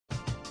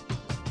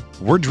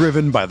We're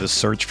driven by the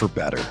search for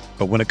better.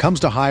 But when it comes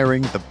to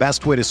hiring, the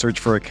best way to search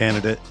for a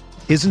candidate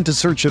isn't to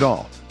search at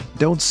all.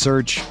 Don't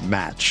search,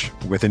 match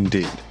with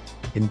Indeed.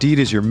 Indeed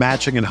is your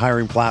matching and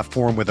hiring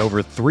platform with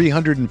over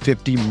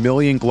 350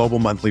 million global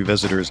monthly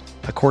visitors,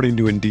 according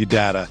to Indeed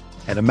data,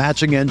 and a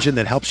matching engine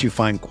that helps you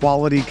find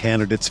quality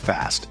candidates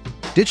fast.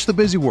 Ditch the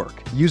busy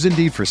work. Use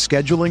Indeed for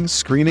scheduling,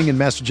 screening, and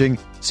messaging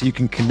so you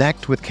can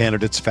connect with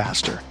candidates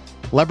faster.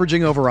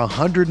 Leveraging over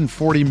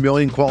 140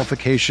 million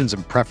qualifications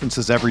and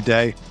preferences every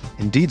day,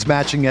 Indeed's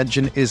matching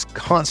engine is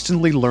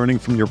constantly learning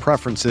from your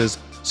preferences,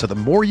 so the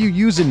more you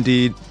use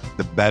Indeed,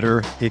 the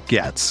better it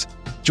gets.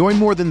 Join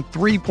more than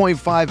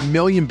 3.5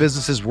 million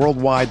businesses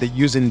worldwide that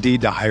use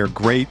Indeed to hire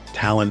great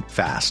talent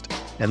fast.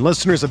 And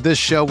listeners of this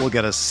show will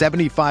get a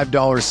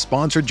 $75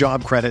 sponsored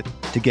job credit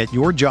to get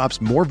your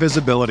jobs more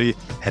visibility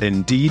at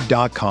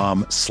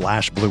Indeed.com/Blue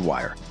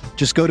Wire.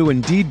 Just go to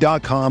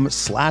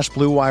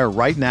Indeed.com/Blue Wire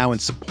right now and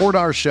support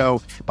our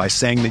show by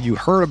saying that you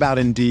heard about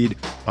Indeed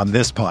on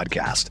this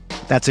podcast.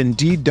 That's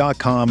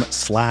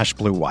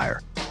Indeed.com/Blue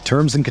Wire.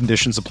 Terms and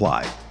conditions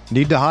apply.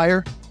 Need to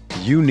hire?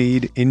 You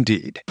need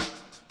Indeed.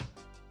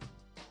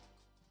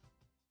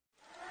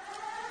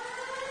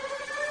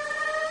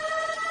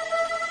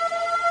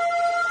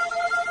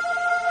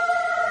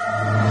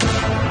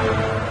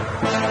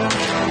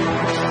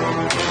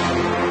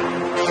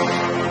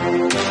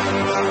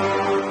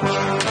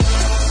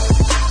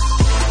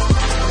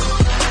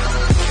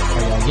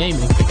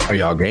 Are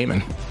y'all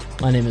gaming?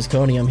 My name is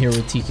Coney. I'm here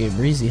with TK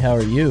Breezy. How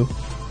are you?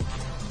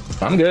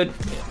 I'm good.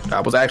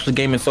 I was actually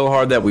gaming so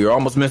hard that we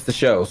almost missed the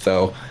show.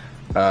 So,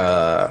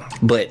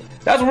 but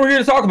that's what we're here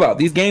to talk about.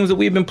 These games that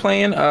we've been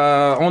playing.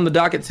 On the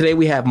docket today,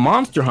 we have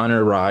Monster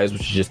Hunter Rise,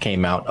 which just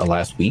came out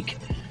last week.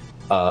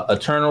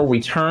 Eternal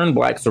Return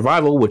Black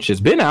Survival, which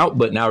has been out,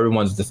 but now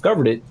everyone's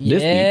discovered it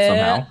this week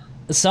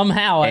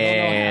somehow. I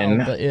don't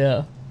know how, but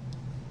yeah.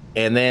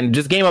 And then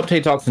just game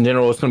update talks in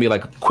general. It's going to be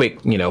like a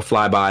quick,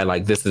 flyby.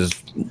 Like these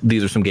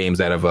are some games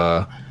that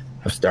have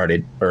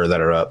started or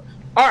that are up.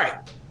 All right.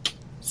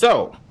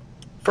 So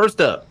first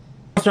up,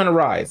 Monster Hunter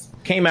Rise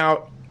came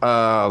out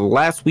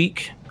last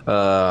week.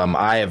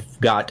 I have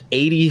got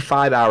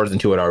 85 hours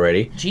into it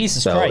already.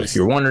 Jesus so Christ. If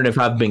you're wondering if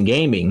I've been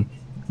gaming,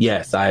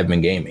 yes, I have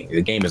been gaming.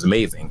 The game is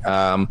amazing.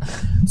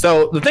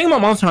 So the thing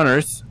about Monster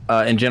Hunters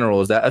in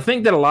general is that I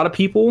think that a lot of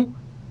people,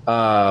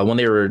 when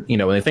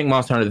they think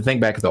Monster Hunter, they think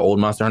back at the old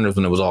Monster Hunters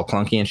when it was all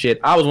clunky and shit.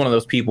 I was one of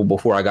those people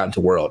before I got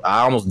into World.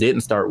 I almost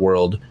didn't start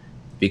World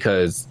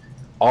because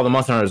all the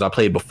Monster Hunters I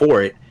played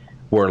before it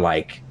were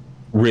like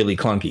really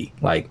clunky,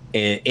 like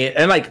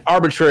and like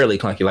arbitrarily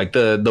clunky. Like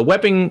the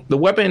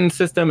weapon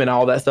system and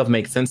all that stuff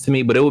makes sense to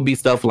me, but it would be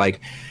stuff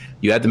like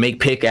you had to make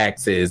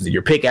pickaxes.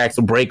 Your pickaxe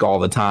would break all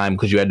the time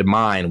because you had to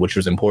mine, which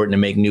was important to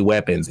make new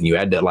weapons, and you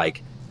had to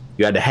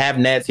have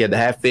nets, you had to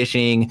have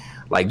fishing.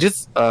 Like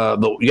just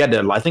you had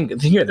to. I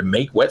think you had to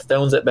make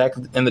whetstones back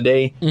in the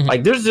day. Mm-hmm.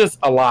 Like there's just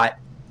a lot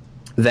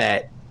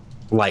that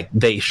like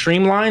they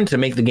streamlined to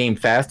make the game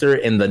faster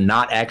in the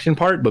not action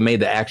part, but made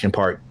the action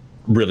part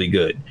really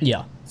good.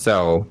 Yeah.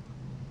 So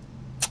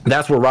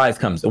that's where Rise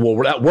comes. Well,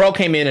 World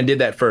came in and did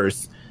that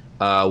first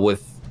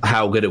with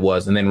how good it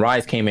was, and then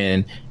Rise came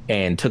in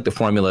and took the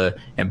formula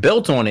and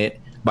built on it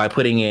by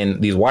putting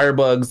in these wire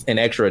bugs and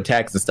extra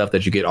attacks and stuff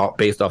that you get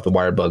based off the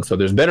wire bugs. So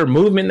there's better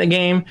movement in the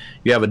game.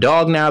 You have a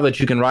dog now that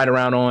you can ride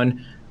around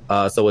on.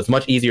 So it's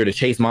much easier to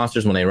chase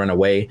monsters when they run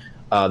away.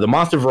 The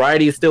monster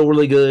variety is still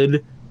really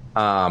good.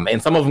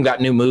 And some of them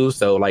got new moves.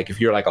 So like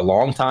if you're like a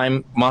long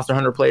time Monster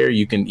Hunter player,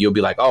 you'll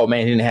be like, oh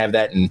man, he didn't have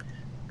that in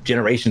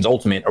Generations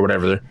Ultimate or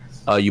whatever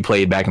you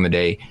played back in the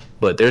day.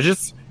 But there's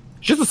just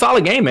a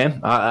solid game, man.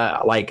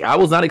 I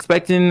was not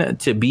expecting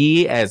to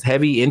be as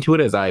heavy into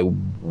it as I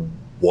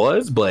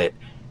was, but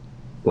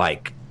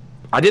like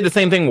I did the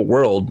same thing with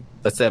World,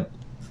 except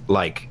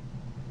like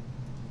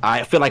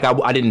I feel like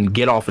I didn't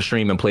get off a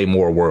stream and play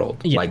more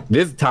World. Yeah. Like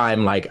this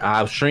time, like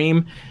I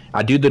stream,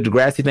 I do the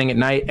Degrassi thing at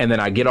night, and then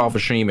I get off a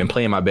stream and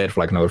play in my bed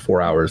for like another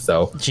 4 hours.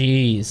 So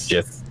jeez,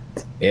 just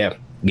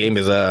game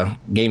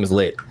is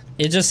lit.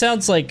 It just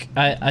sounds like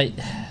I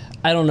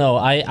don't know.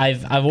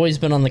 I've always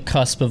been on the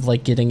cusp of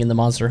like getting into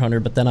Monster Hunter,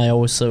 but then I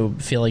also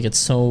feel like it's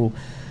so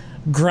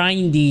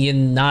grindy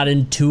and not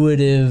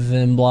intuitive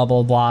and blah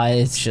blah blah.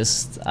 It's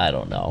just I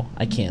don't know.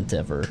 I can't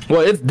ever.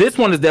 Well, this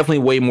one is definitely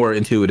way more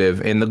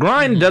intuitive, and the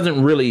grind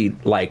doesn't really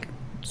like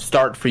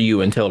start for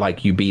you until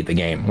like you beat the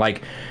game.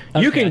 Like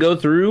you can go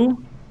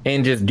through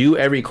and just do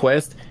every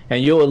quest,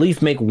 and you'll at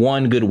least make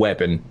one good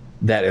weapon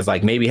that is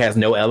like maybe has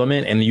no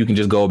element, and you can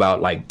just go about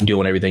like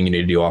doing everything you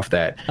need to do off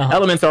that.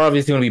 Elements are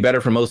obviously going to be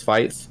better for most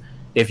fights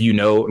if you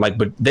know, like,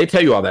 but they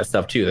tell you all that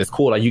stuff too. That's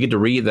cool. Like you get to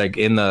read like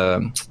in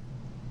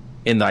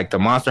like the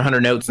Monster Hunter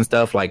notes and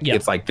stuff, like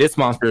it's like this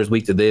monster is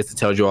weak to this. It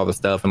tells you all the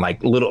stuff, and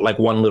like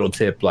one little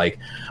tip, like,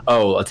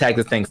 oh, attack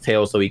this thing's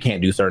tail so he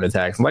can't do certain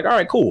attacks. I'm like, all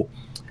right, cool.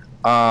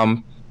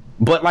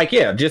 But like,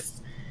 yeah,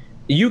 just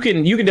you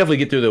can definitely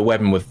get through the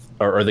weapon with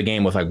or the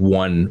game with like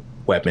one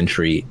weapon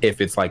tree if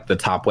it's like the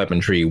top weapon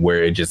tree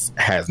where it just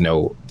has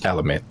no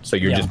element, so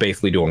you're just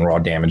basically doing raw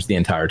damage the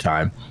entire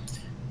time.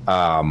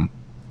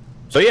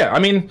 So yeah, I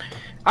mean,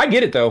 I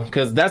get it though,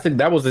 because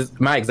that was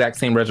my exact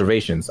same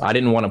reservations. I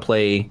didn't want to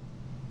play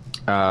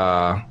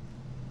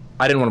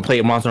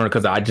Monster Hunter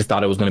because I just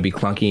thought it was going to be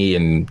clunky,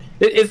 and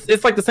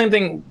it's like the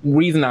same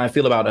reason I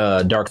feel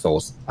about Dark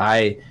Souls.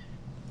 I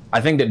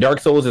think that Dark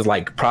Souls is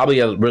like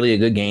probably really a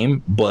good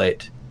game,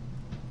 but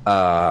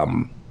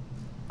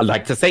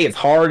like to say it's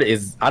hard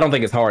I don't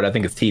think it's hard. I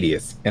think it's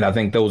tedious, and I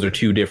think those are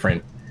two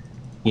different,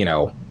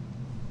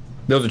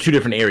 those are two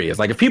different areas.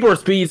 Like if people are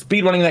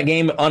speed running that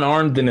game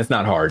unarmed, then it's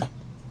not hard,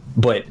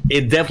 but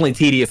it's definitely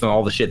tedious on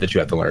all the shit that you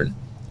have to learn.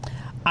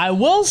 I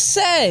will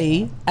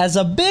say, as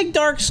a big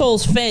Dark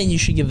Souls fan, you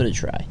should give it a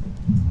try.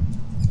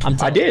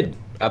 I did.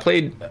 I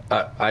played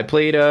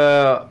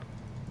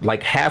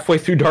like halfway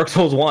through Dark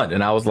Souls 1,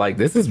 and I was like,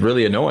 this is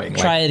really annoying.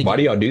 Try it again. Why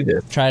do y'all do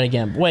this? Try it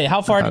again. Wait,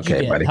 how far did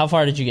you get? Buddy. How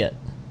far did you get?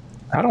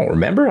 I don't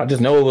remember. I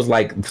just know it was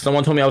like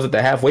someone told me I was at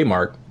the halfway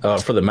mark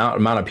for the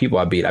amount of people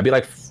I beat. I'd be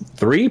like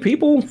 4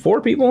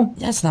 people.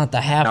 That's not the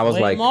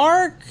halfway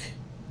mark.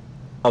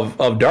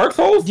 Of Dark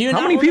Souls?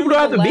 How many people do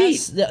I have to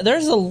beat?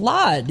 There's a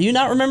lot. Do you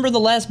not remember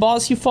the last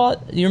boss you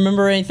fought? Do you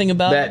remember anything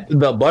about that?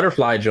 The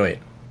butterfly joint.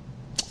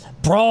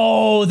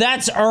 Bro,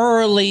 that's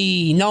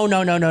early. No.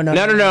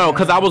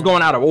 Because I was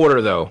going out of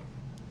order though.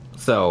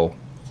 So,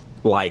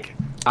 like,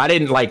 I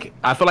didn't like.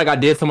 I feel like I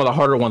did some of the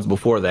harder ones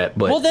before that.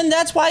 But well, then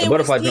that's why it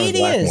was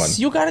tedious.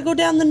 You got to go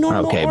down the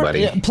normal. Okay, order.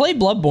 buddy. Yeah, play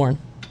Bloodborne.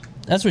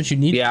 That's what you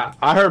need. Yeah,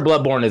 I heard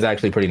Bloodborne is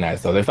actually pretty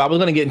nice though. If I was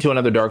going to get into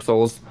another Dark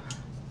Souls,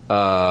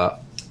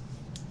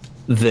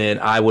 then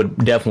I would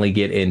definitely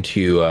get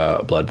into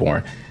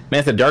Bloodborne.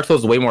 Man, I said Dark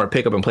Souls is way more to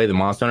pick up and play than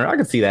Monster Hunter. I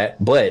could see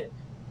that, but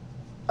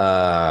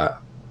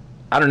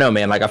I don't know,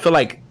 man. Like I feel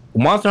like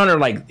Monster Hunter,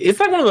 like it's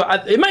like one of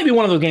the. It might be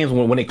one of those games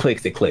when it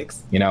clicks,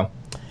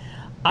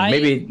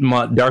 Maybe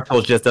Dark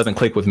Souls just doesn't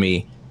click with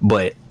me,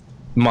 but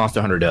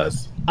Monster Hunter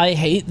does. I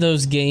hate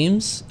those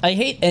games. I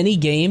hate any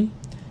game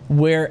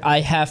where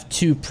I have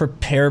to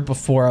prepare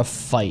before a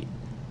fight,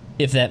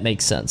 if that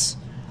makes sense.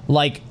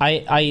 Like,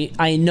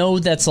 I know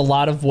that's a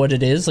lot of what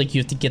it is. Like,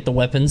 you have to get the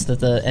weapons that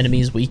the enemy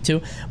is weak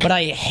to. But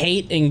I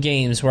hate in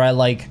games where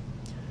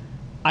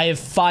I have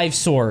 5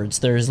 swords.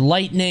 There's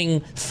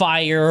lightning,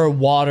 fire,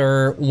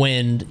 water,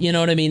 wind. You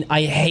know what I mean?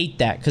 I hate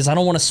that because I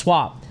don't want to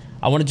swap.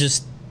 I want to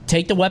just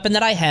take the weapon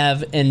that I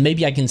have and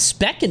maybe I can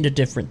spec into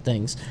different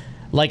things.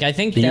 Like, I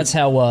think that's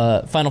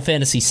how Final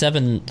Fantasy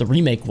VII, the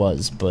remake,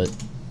 was. But,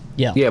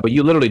 yeah. Yeah, but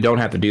you literally don't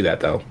have to do that,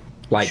 though.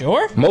 Like,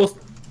 sure?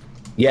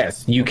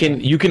 Yes, you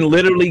can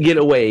literally get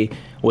away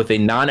with a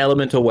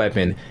non-elemental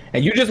weapon,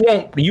 and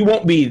you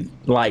won't be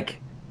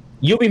like,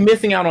 you'll be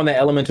missing out on the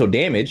elemental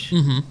damage,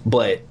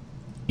 but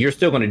you're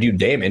still going to do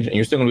damage, and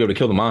you're still going to be able to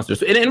kill the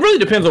monsters. And it really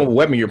depends on what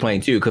weapon you're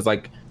playing too, because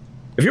like,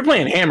 if you're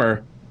playing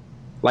hammer,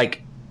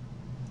 like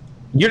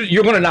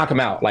you're going to knock them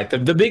out. Like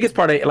the biggest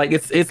part of like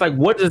it's like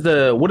what is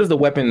the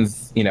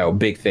weapon's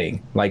big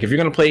thing? Like if you're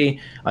going to play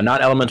a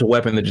non-elemental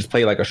weapon, then just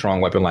play like a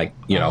strong weapon, like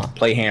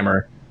play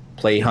hammer,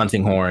 play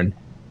hunting horn.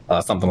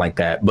 Something like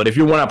that. But if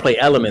you want to play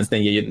elements,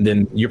 then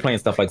you're playing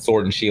stuff like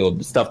sword and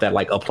shield, stuff that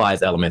like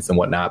applies elements and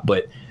whatnot.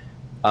 But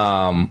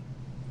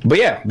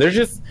yeah,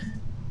 there's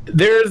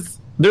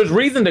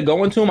reason to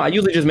go into them. I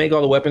usually just make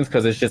all the weapons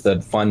because it's just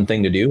a fun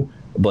thing to do.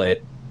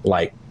 But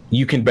like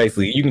you can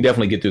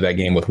definitely get through that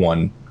game with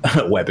one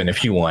weapon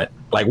if you want,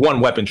 like one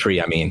weapon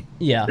tree. I mean,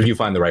 yeah, if you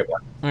find the right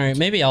one. All right,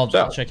 maybe I'll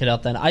check it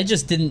out then. I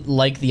just didn't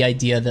like the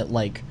idea that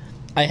like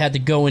I had to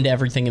go into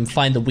everything and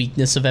find the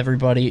weakness of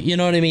everybody. You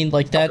know what I mean?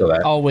 Like that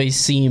always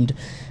seemed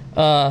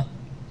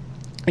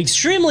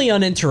extremely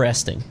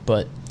uninteresting.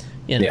 But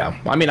yeah,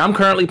 I mean, I'm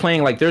currently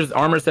playing like there's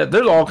armor set.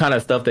 There's all kind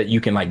of stuff that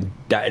you can like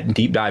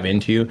deep dive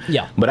into.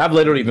 Yeah. But I've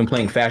literally been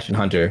playing Fashion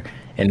Hunter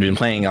and been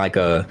playing like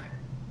a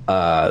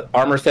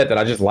armor set that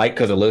I just like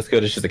because it looks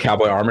good. It's just a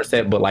cowboy armor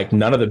set, but like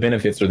none of the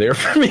benefits are there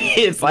for me.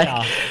 It's like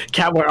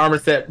cowboy armor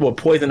set with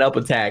poison up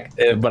attack,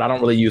 but I don't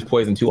really use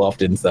poison too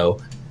often, so.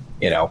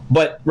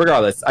 But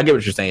regardless, I get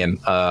what you're saying.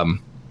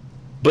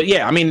 But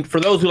yeah, I mean, for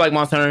those who like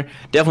Monster Hunter,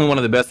 definitely one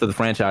of the best of the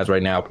franchise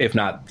right now, if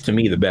not to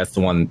me the best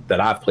one that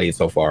I've played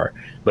so far.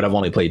 But I've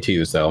only played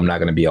 2, so I'm not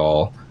going to be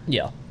all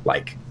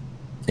like,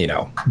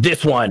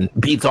 this one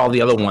beats all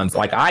the other ones.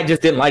 Like I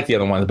just didn't like the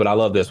other ones, but I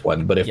love this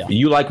one. But if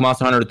you like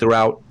Monster Hunter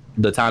throughout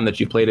the time that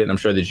you played it, I'm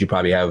sure that you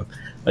probably have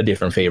a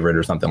different favorite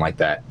or something like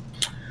that.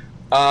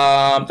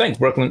 Thanks,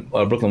 Brooklyn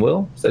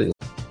Will.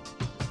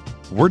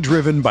 We're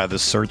driven by the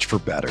search for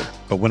better.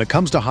 But when it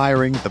comes to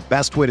hiring, the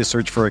best way to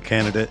search for a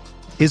candidate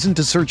isn't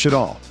to search at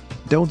all.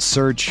 Don't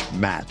search,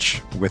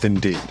 match with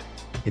Indeed.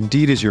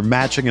 Indeed is your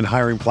matching and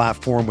hiring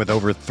platform with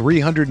over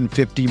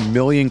 350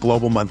 million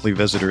global monthly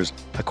visitors,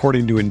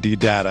 according to Indeed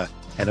data,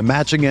 and a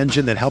matching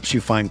engine that helps you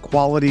find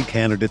quality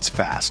candidates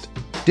fast.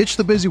 Ditch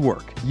the busy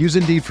work. Use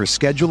Indeed for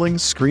scheduling,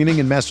 screening,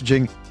 and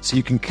messaging so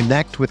you can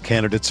connect with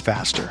candidates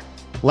faster.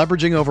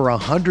 Leveraging over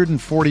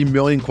 140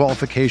 million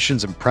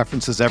qualifications and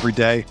preferences every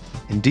day,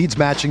 Indeed's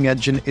matching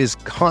engine is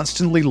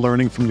constantly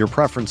learning from your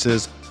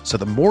preferences, so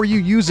the more you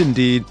use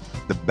Indeed,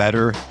 the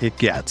better it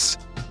gets.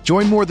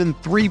 Join more than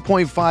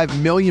 3.5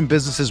 million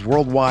businesses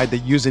worldwide that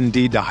use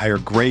Indeed to hire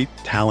great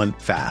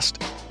talent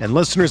fast. And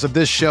listeners of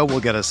this show will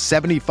get a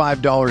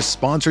 $75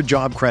 sponsored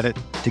job credit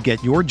to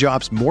get your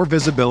jobs more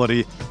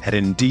visibility at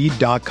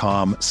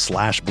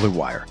Indeed.com/Blue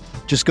Wire.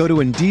 Just go to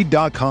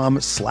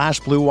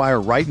Indeed.com/Blue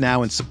Wire right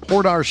now and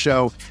support our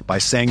show by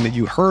saying that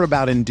you heard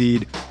about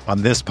Indeed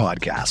on this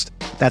podcast.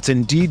 That's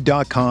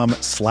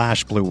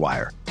Indeed.com/Blue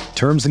Wire.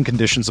 Terms and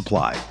conditions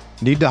apply.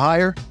 Need to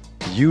hire?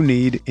 You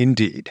need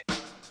Indeed.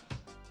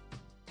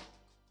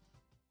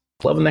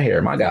 Loving the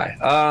hair, my guy.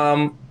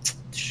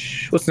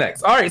 What's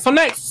next? All right, so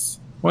next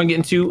we're gonna get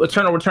into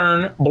Eternal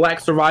Return Black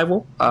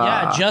Survival.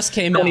 Yeah, just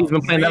came out.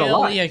 Been playing that a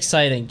lot. Really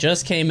exciting.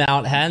 Just came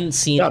out. Hadn't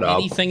seen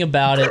anything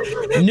about it.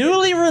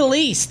 Newly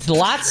released.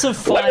 Lots of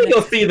fun. Let me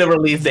go see the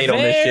release date on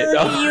this shit,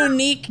 though. Very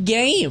unique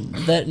game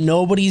that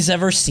nobody's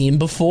ever seen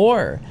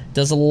before.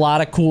 Does a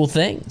lot of cool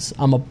things.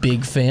 I'm a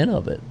big fan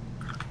of it.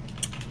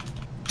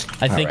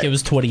 I think it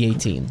was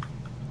 2018.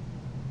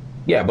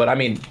 Yeah, but I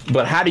mean,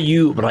 but how do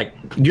you, like,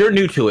 you're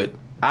new to it.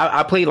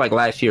 I played like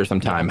last year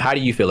sometime. How do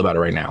you feel about it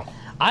right now?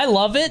 I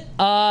love it.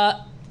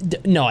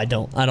 No, I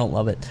don't. I don't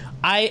love it.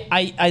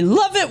 I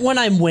love it when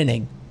I'm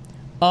winning.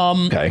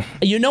 Okay.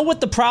 You know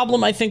what the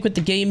problem I think with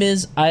the game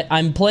is?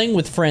 I'm playing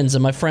with friends,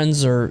 and my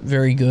friends are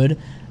very good,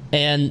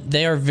 and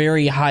they are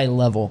very high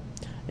level.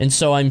 And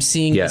so I'm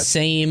seeing the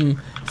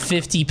same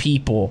 50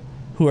 people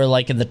who are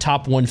like in the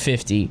top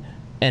 150,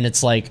 and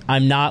it's like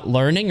I'm not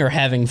learning or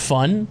having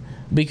fun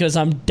because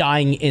I'm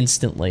dying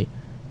instantly.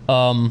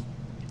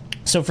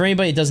 So for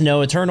anybody that doesn't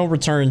know, Eternal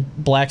Return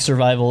Black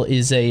Survival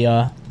is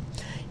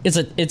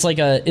it's like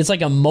a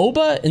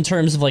MOBA in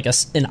terms of like an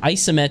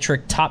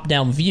isometric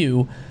top-down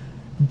view,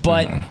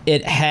 but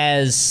it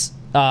has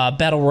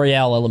battle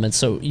royale elements.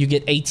 So you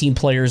get 18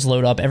 players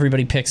load up.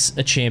 Everybody picks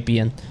a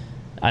champion.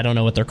 I don't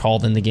know what they're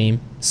called in the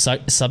game.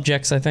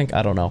 Subjects, I think.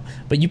 I don't know.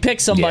 But you pick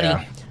somebody,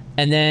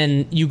 and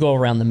then you go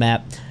around the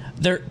map.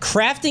 Their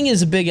crafting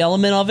is a big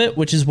element of it,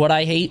 which is what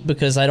I hate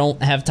because I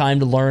don't have time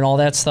to learn all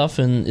that stuff,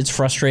 and it's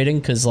frustrating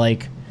because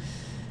like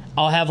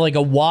I'll have like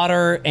a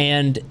water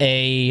and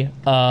a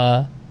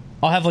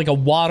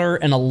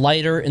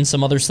lighter and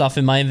some other stuff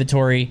in my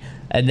inventory,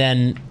 and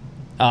then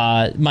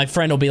my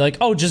friend will be like,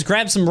 "Oh, just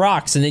grab some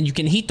rocks, and then you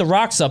can heat the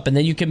rocks up, and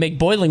then you can make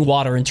boiling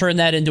water and turn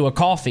that into a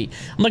coffee."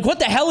 I'm like, "What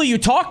the hell are you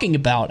talking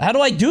about? How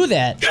do I do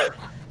that?"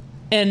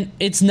 And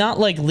it's not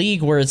like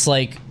League where it's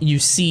like you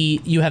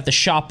have to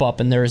shop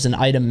up and there's an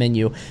item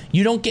menu.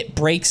 You don't get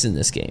breaks in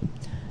this game.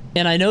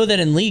 And I know that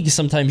in League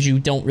sometimes you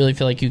don't really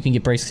feel like you can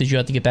get breaks because you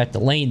have to get back to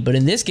lane. But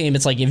in this game,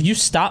 it's like if you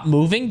stop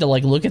moving to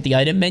like look at the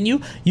item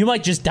menu, you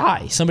might just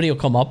die. Somebody will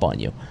come up on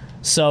you.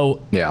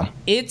 So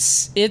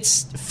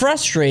it's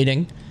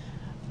frustrating.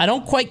 I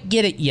don't quite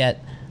get it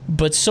yet,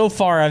 but so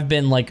far I've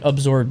been like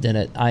absorbed in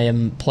it. I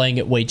am playing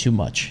it way too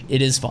much.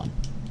 It is fun.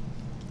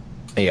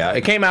 Yeah,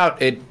 it came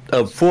out.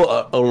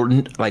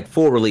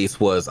 Full release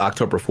was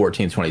October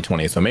 14th,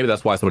 2020. So maybe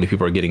that's why so many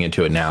people are getting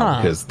into it now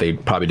because they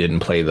probably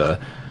didn't play the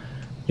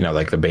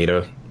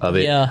beta of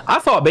it. Yeah. I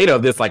saw a beta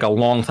of this like a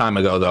long time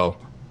ago though,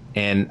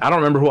 and I don't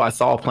remember who I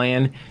saw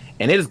playing.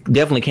 And it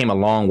definitely came a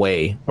long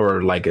way,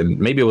 or like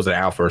maybe it was an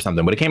alpha or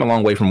something, but it came a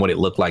long way from what it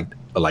looked like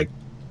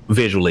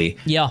visually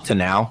to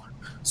now.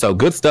 So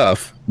good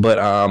stuff. But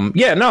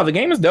the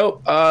game is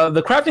dope.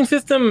 The crafting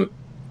system,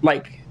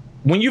 like,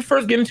 when you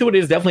first get into it,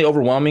 it's definitely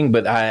overwhelming,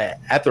 but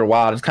after a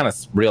while, I just kind of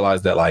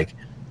realized that, like,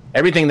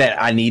 everything that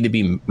I need to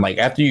be, like,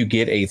 after you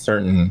get a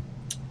certain,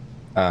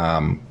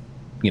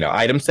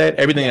 item set,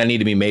 everything that I need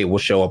to be made will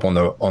show up on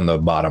the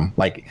bottom.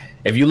 Like,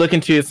 if you look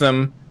into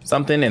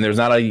something and there's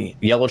not a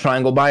yellow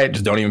triangle by it,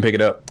 just don't even pick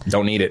it up.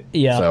 Don't need it.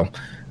 Yeah. So,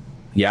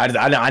 yeah,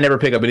 I never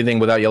pick up anything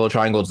without yellow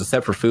triangles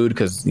except for food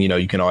because,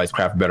 you can always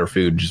craft better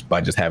food just by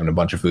just having a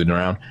bunch of food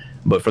around.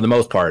 But for the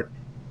most part,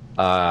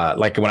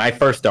 like when I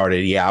first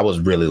started, I was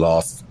really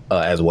lost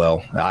as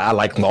well. I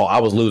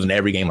was losing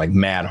every game like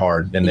mad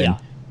hard, and then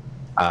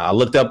I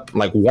looked up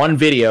like one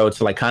video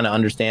to like kind of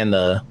understand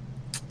the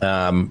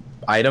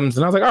items,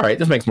 and I was like, all right,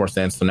 this makes more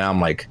sense. So now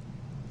I'm like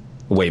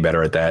way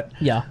better at that.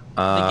 Yeah,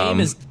 the game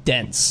is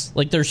dense.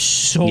 Like there's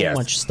so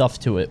much stuff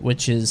to it,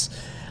 which is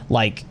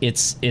like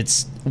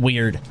it's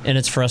weird and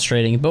it's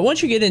frustrating. But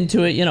once you get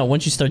into it,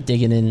 once you start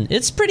digging in,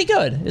 it's pretty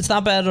good. It's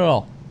not bad at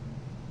all.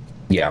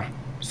 Yeah.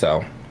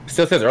 So.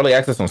 Still says early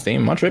access on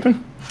Steam. Am I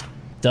tripping?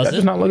 Does it?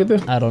 Just not look at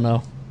this? I don't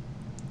know.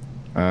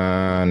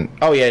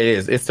 It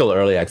is. It's still an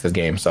early access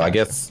game. So I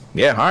guess,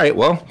 all right.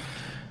 Well,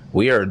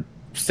 we are.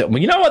 Still,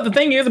 you know what the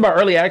thing is about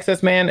early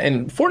access, man?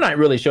 And Fortnite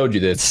really showed you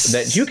this,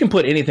 that you can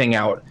put anything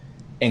out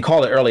and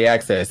call it early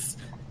access.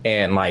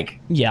 And like,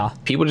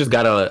 people just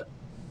got to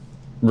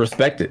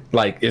respect it.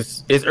 Like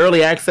it's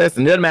early access,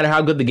 and it doesn't matter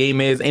how good the game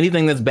is.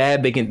 Anything that's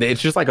bad,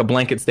 it's just like a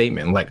blanket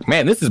statement. Like,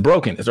 man, this is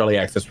broken. It's early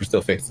access. We're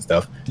still fixing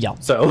stuff. Yeah.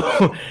 So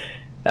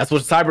that's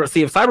what if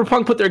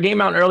Cyberpunk put their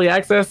game out in early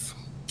access,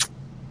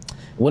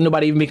 wouldn't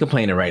nobody even be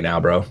complaining right now,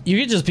 bro. You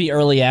could just be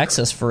early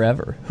access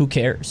forever. Who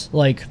cares?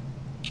 Like,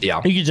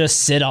 Yeah. You could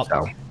just sit up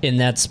in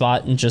that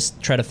spot and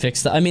just try to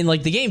fix that. I mean,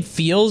 like, the game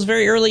feels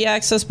very early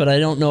access, but I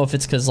don't know if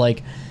it's because,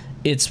 like,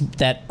 it's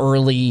that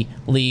early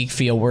League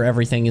feel where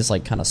everything is,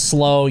 like, kind of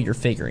slow. You're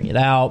figuring it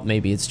out.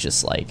 Maybe it's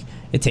just, like,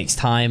 it takes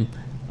time.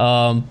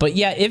 But,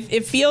 yeah,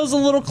 it feels a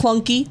little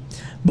clunky,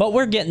 but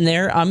we're getting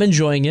there. I'm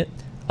enjoying it.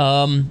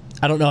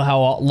 I don't know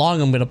how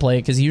long I'm going to play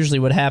it, because usually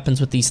what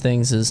happens with these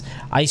things is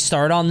I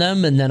start on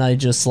them and then I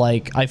just,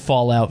 like, I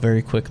fall out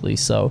very quickly.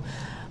 So,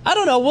 I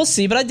don't know. We'll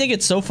see, but I dig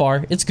it so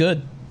far. It's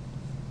good.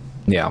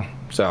 Yeah.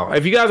 So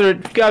if you guys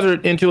are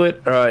into it,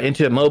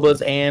 into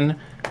MOBAs, and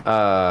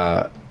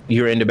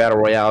you're into battle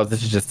royales,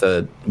 this is just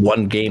a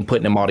one game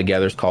putting them all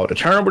together. It's called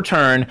Eternal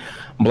Return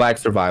Black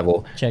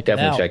Survival.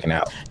 Definitely checking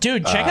out.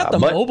 Dude, check out the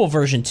mobile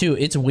version too.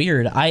 It's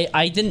weird.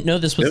 I didn't know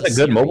this was a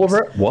good mobile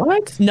version.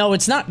 What? No,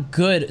 it's not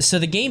good. So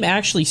the game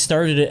actually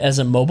started it as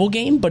a mobile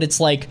game, but it's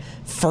like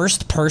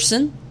first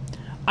person.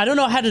 I don't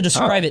know how to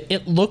describe it.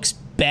 It looks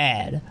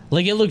bad.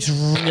 Like, it looks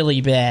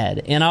really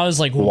bad. And I was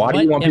like, why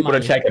do you want people to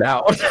check it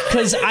out?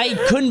 Because I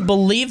couldn't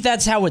believe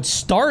that's how it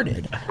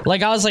started.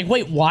 Like, I was like,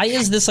 wait, why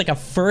is this like a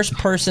first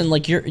person?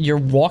 Like, you're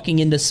walking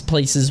into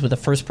places with a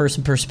first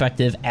person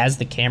perspective as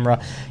the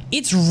camera.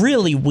 It's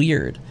really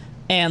weird.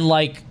 And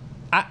like,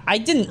 I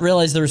didn't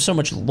realize there was so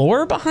much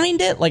lore behind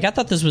it. Like, I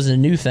thought this was a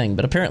new thing,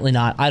 but apparently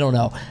not. I don't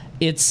know.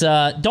 It's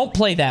don't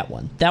play that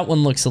one. That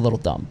one looks a little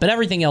dumb, but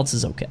everything else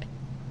is okay.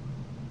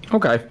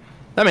 Okay,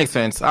 that makes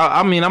sense.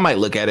 I mean, I might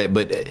look at it,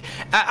 but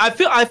I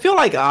feel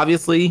like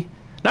obviously,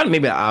 not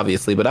maybe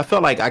obviously, but I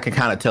felt like I could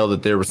kind of tell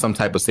that there was some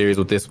type of series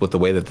with this, with the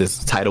way that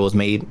this title was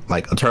made,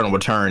 like Eternal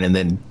Return and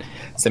then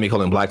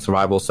semicolon Black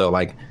Survival. So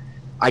like,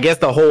 I guess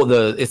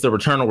it's the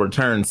Eternal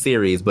Return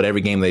series, but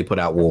every game they put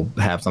out will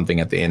have something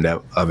at the end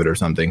of it or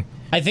something.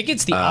 I think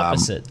it's the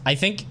opposite. I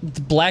think the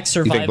Black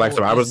Survival. You think Black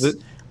Survival is it?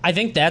 I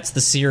think that's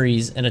the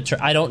series, and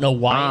I don't know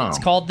why it's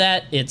called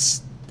that.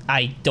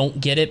 I don't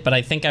get it, but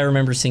I think I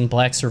remember seeing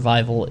Black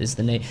Survival is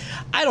the name.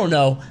 I don't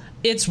know.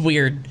 It's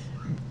weird.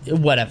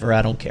 Whatever.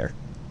 I don't care.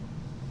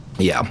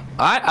 Yeah,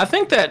 I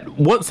think that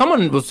what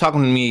someone was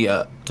talking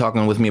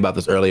with me about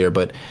this earlier,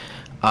 but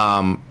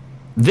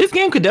this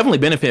game could definitely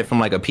benefit from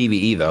like a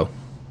PvE though.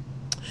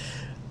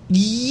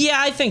 Yeah,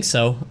 I think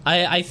so.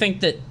 I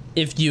think that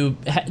if you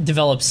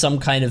develop some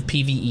kind of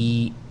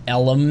PvE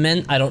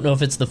element, I don't know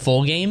if it's the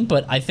full game,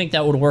 but I think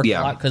that would work a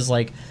lot, because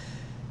like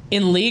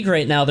in League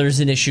right now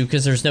there's an issue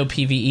because there's no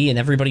PvE and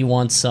everybody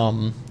wants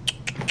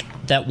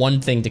that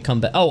one thing to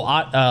come back.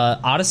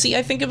 Odyssey,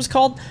 I think it was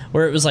called,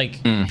 where it was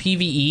like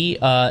PvE.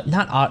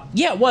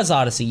 It was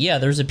Odyssey. Yeah,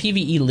 there's a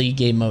PvE League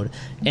game mode,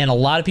 and a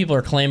lot of people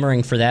are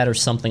clamoring for that or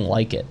something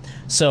like it.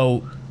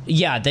 So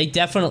yeah, they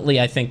definitely,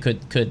 I think,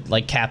 could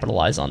like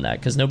capitalize on that,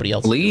 because nobody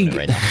else League is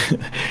doing it right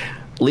now.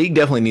 League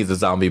definitely needs a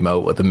zombie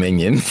mode with the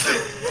minions.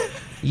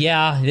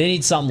 Yeah, they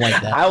need something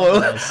like that.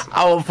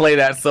 I will play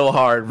that so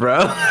hard,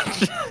 bro.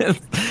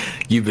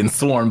 You've been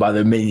swarmed by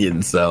the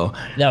minions, so.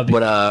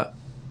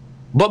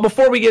 But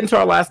before we get into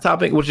our last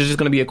topic, which is just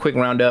going to be a quick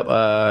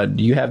roundup,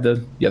 do you have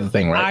the other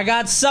thing, right? I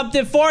got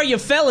something for you,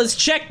 fellas.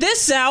 Check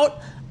this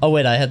out. Oh,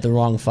 wait, I had the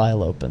wrong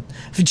file open.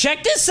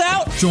 Check this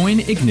out! Join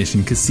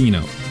Ignition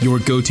Casino, your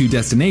go-to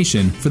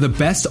destination for the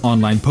best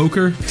online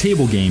poker,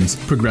 table games,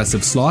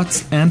 progressive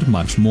slots, and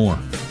much more.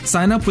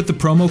 Sign up with the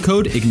promo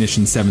code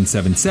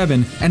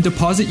Ignition777 and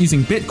deposit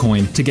using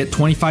Bitcoin to get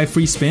 25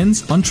 free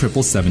spins on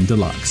 777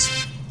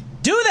 Deluxe.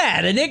 Do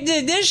that at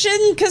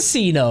Ignition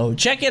Casino.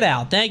 Check it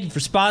out. Thank you for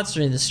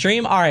sponsoring the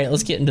stream. All right,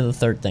 let's get into the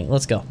third thing.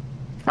 Let's go.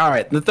 All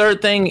right, the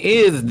third thing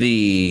is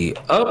the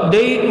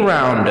update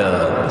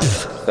roundup.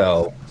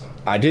 So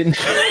I didn't.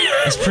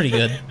 That's pretty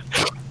good.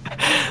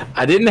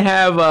 I didn't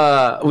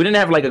have. We didn't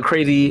have like a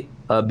crazy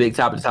big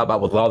topic to talk about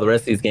with all the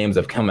rest of these games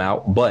that have come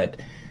out. But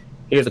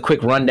here's a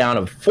quick rundown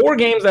of 4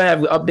 games that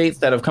have updates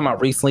that have come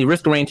out recently.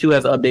 Risk of Rain 2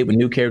 has an update with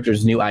new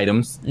characters, new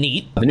items.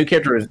 Neat. The new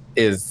character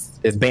is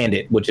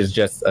Bandit, which is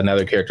just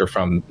another character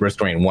from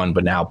Risk of Rain 1,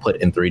 but now put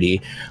in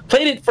 3D.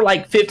 Played it for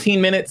like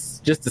 15 minutes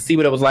just to see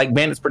what it was like.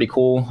 Bandit's pretty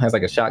cool. Has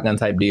like a shotgun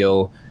type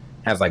deal.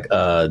 Has like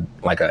a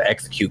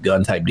execute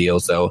gun type deal.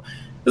 So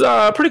it's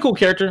a pretty cool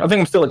character. I think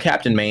I'm still a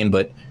captain main,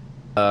 but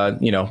nice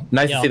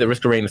to see that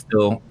Risk of Rain has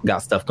still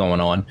got stuff going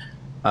on.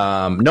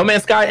 No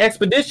Man's Sky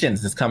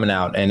Expeditions is coming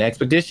out, and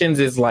Expeditions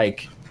is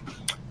like,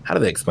 how do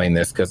they explain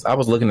this? Because I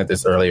was looking at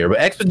this earlier, but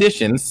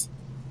Expeditions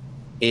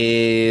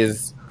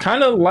is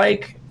kind of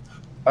like,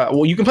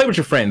 you can play with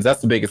your friends.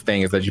 That's the biggest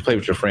thing, is that you play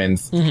with your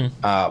friends.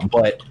 Mm-hmm.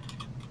 But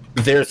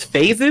there's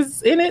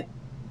phases in it.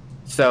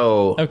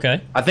 So okay.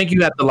 I think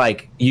you have to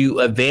you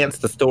advance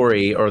the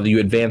story, or you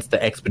advance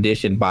the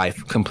expedition by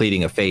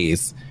completing a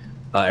phase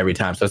every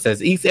time. So it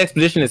says each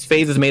expedition is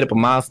phases made up of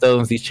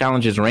milestones. These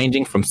challenges,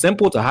 ranging from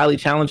simple to highly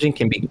challenging,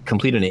 can be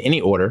completed in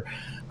any order.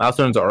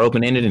 Milestones are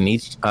open-ended, and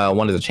each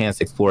one is a chance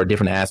to explore a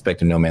different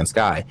aspect of No Man's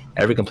Sky.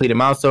 Every completed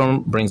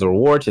milestone brings a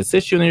reward to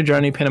assist you in your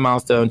journey. Pin a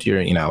milestone to your,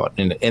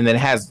 and then it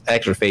has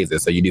extra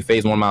phases. So you do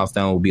phase 1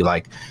 milestone will be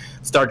like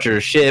start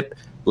your ship,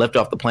 lift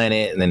off the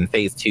planet, and then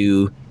phase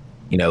 2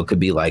 could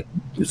be like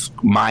just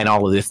mine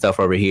all of this stuff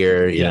over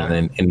here,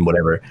 and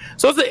whatever.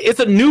 So it's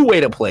a new way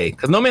to play,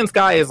 because No Man's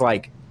Sky is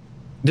like,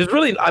 I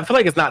feel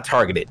like it's not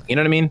targeted. You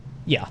know what I mean?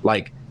 Yeah.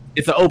 Like,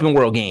 it's an open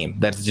world game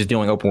that's just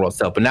doing open world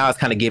stuff, but now it's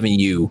kind of giving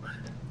you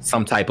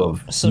some type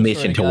of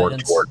mission to work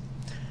toward.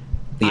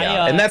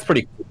 Yeah, and that's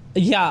pretty cool.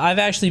 Yeah, I've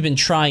actually been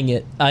trying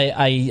it.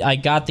 I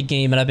got the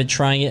game and I've been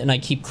trying it, and I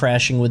keep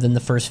crashing within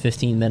the first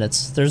 15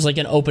 minutes. There's like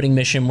an opening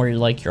mission where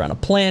you're on a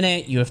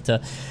planet, you have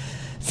to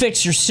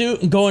fix your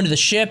suit and go into the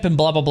ship and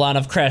blah blah blah, and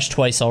I've crashed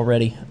twice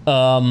already,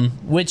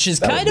 which is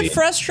kind of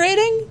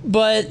frustrating,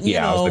 but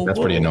I was like, that's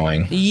pretty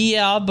annoying.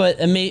 Yeah, but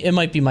it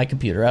might be my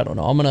computer, I don't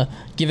know. I'm gonna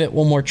give it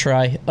one more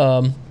try,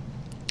 but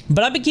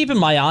I've been keeping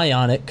my eye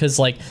on it because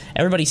like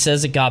everybody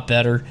says it got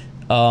better.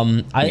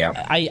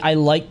 I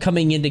like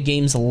coming into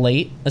games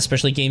late,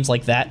 especially games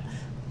like that,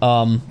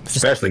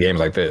 especially games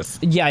like this.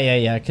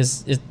 Yeah,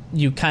 because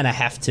you kind of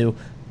have to.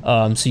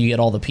 So you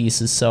get all the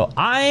pieces. So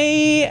I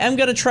am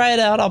going to try it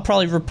out. I'll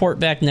probably report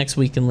back next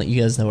week and let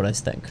you guys know what I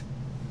think.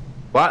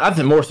 Well, I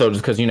think more so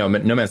just because, No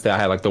Man's Sky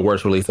had like the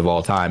worst release of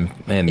all time.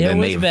 And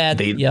then they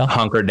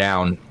hunkered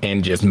down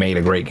and just made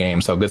a great game.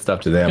 So good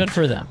stuff to them. Good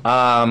for them.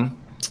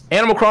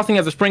 Animal Crossing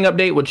has a spring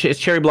update, which is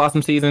Cherry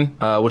Blossom season,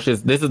 this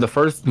is the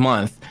first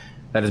month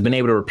that has been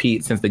able to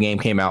repeat since the game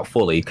came out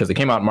fully, because it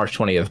came out March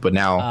 20th, but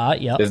now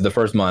this is the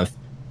first month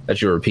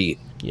that you repeat.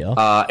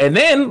 Yeah. And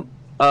then,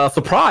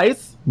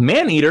 surprise,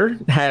 Maneater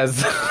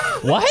has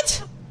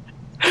what?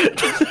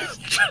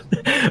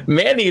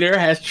 Maneater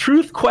has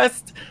Truth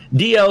Quest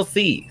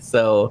DLC.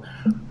 So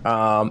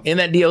in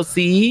that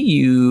DLC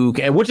you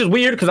can, which is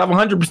weird because I've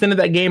 100% of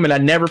that game and I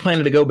never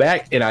planned to go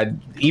back,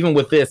 and even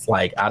with this,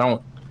 like,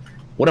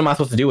 what am I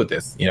supposed to do with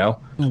this,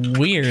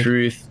 Weird.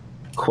 Truth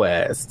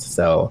Quest.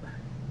 So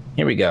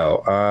here we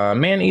go.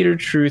 Maneater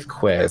Truth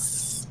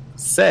Quest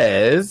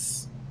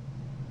says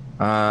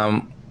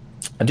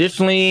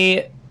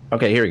additionally,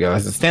 okay, here we go.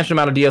 It's a substantial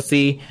amount of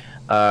DLC.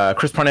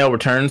 Chris Parnell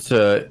returns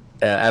to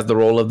as the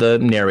role of the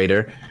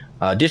narrator.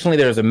 Additionally,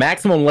 there's a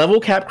maximum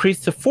level cap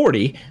increased to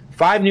 40,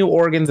 5 new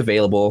organs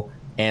available,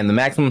 and the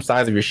maximum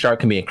size of your shark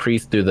can be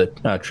increased through the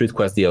Truth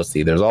Quest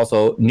DLC. There's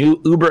also new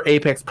Uber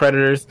Apex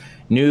predators,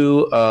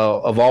 new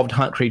evolved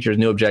hunt creatures,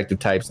 new objective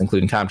types,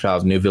 including time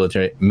trials, new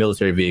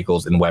military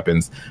vehicles, and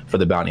weapons for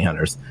the bounty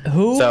hunters.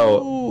 Who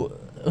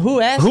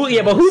asked?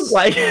 But who's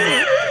like...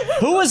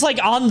 Who was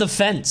like on the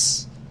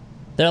fence?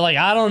 They're like,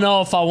 I don't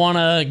know if I want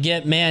to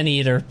get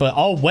Maneater, but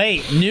oh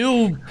wait,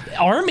 new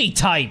army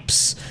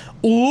types.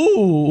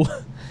 Ooh,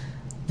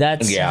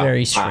 that's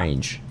very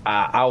strange.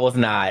 I was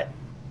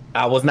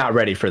not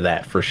ready for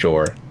that for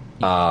sure.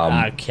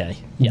 Okay,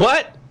 yeah.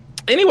 But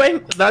anyway,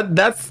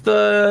 that's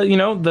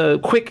the the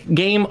quick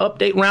game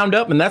update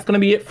roundup, and that's gonna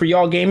be it for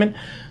y'all gaming.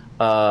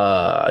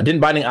 Didn't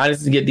Binding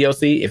Isaac get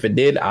DLC? If it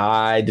did,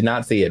 I did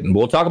not see it, and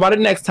we'll talk about it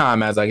next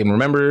time as I can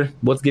remember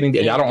what's getting.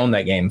 I don't own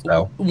that game,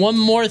 so. One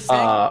more thing,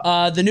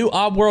 the new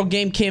Oddworld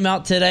game came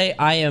out today.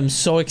 I am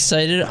so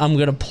excited. I'm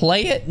gonna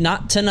play it,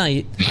 not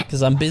tonight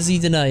because I'm busy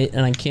tonight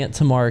and I can't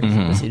tomorrow.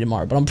 I'm busy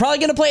tomorrow, but I'm probably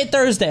gonna play it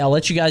Thursday. I'll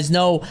let you guys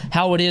know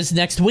how it is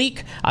next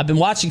week. I've been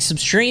watching some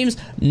streams.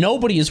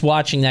 Nobody is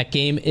watching that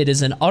game. It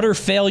is an utter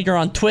failure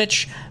on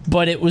Twitch,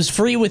 but it was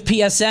free with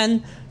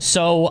PSN.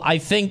 So I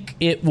think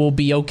it will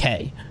be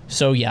okay.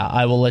 So yeah,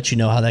 I will let you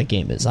know how that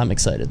game is. I'm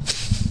excited.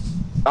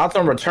 Thoughts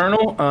on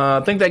Returnal?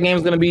 I think that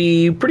game's going to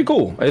be pretty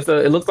cool. It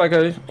looks like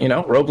a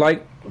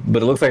roguelike,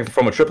 but it looks like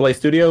from a AAA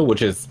studio,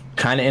 which is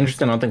kind of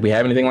interesting. I don't think we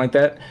have anything like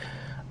that.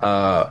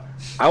 I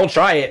will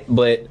try it,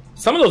 but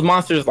some of those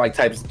monsters like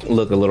types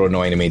look a little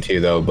annoying to me too,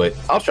 though. But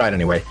I'll try it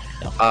anyway.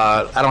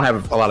 I don't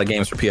have a lot of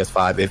games for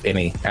PS5, if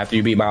any. After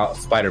you beat my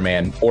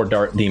Spider-Man or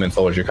Dark Demon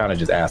Souls, you're kind of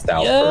just asked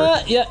out.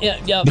 Yeah.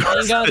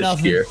 I got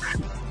nothing. Year.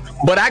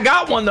 But I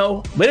got one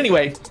though. But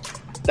anyway,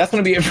 that's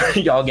gonna be it for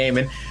y'all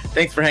gaming.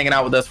 Thanks for hanging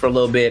out with us for a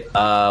little bit.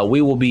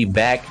 We will be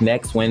back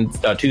next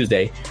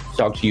Tuesday to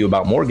talk to you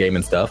about more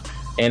gaming stuff.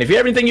 And if you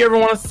have anything you ever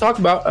want us to talk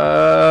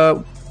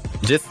about,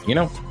 just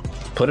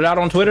put it out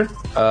on Twitter.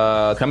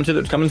 Come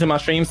into my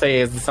stream.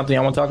 Say, is this something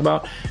I want to talk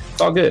about? It's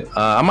all good.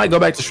 I might go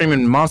back to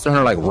streaming Monster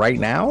Hunter like right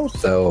now.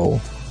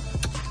 So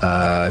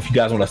if you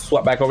guys want to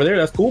swap back over there,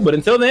 that's cool. But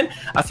until then,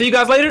 I'll see you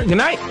guys later. Good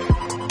night.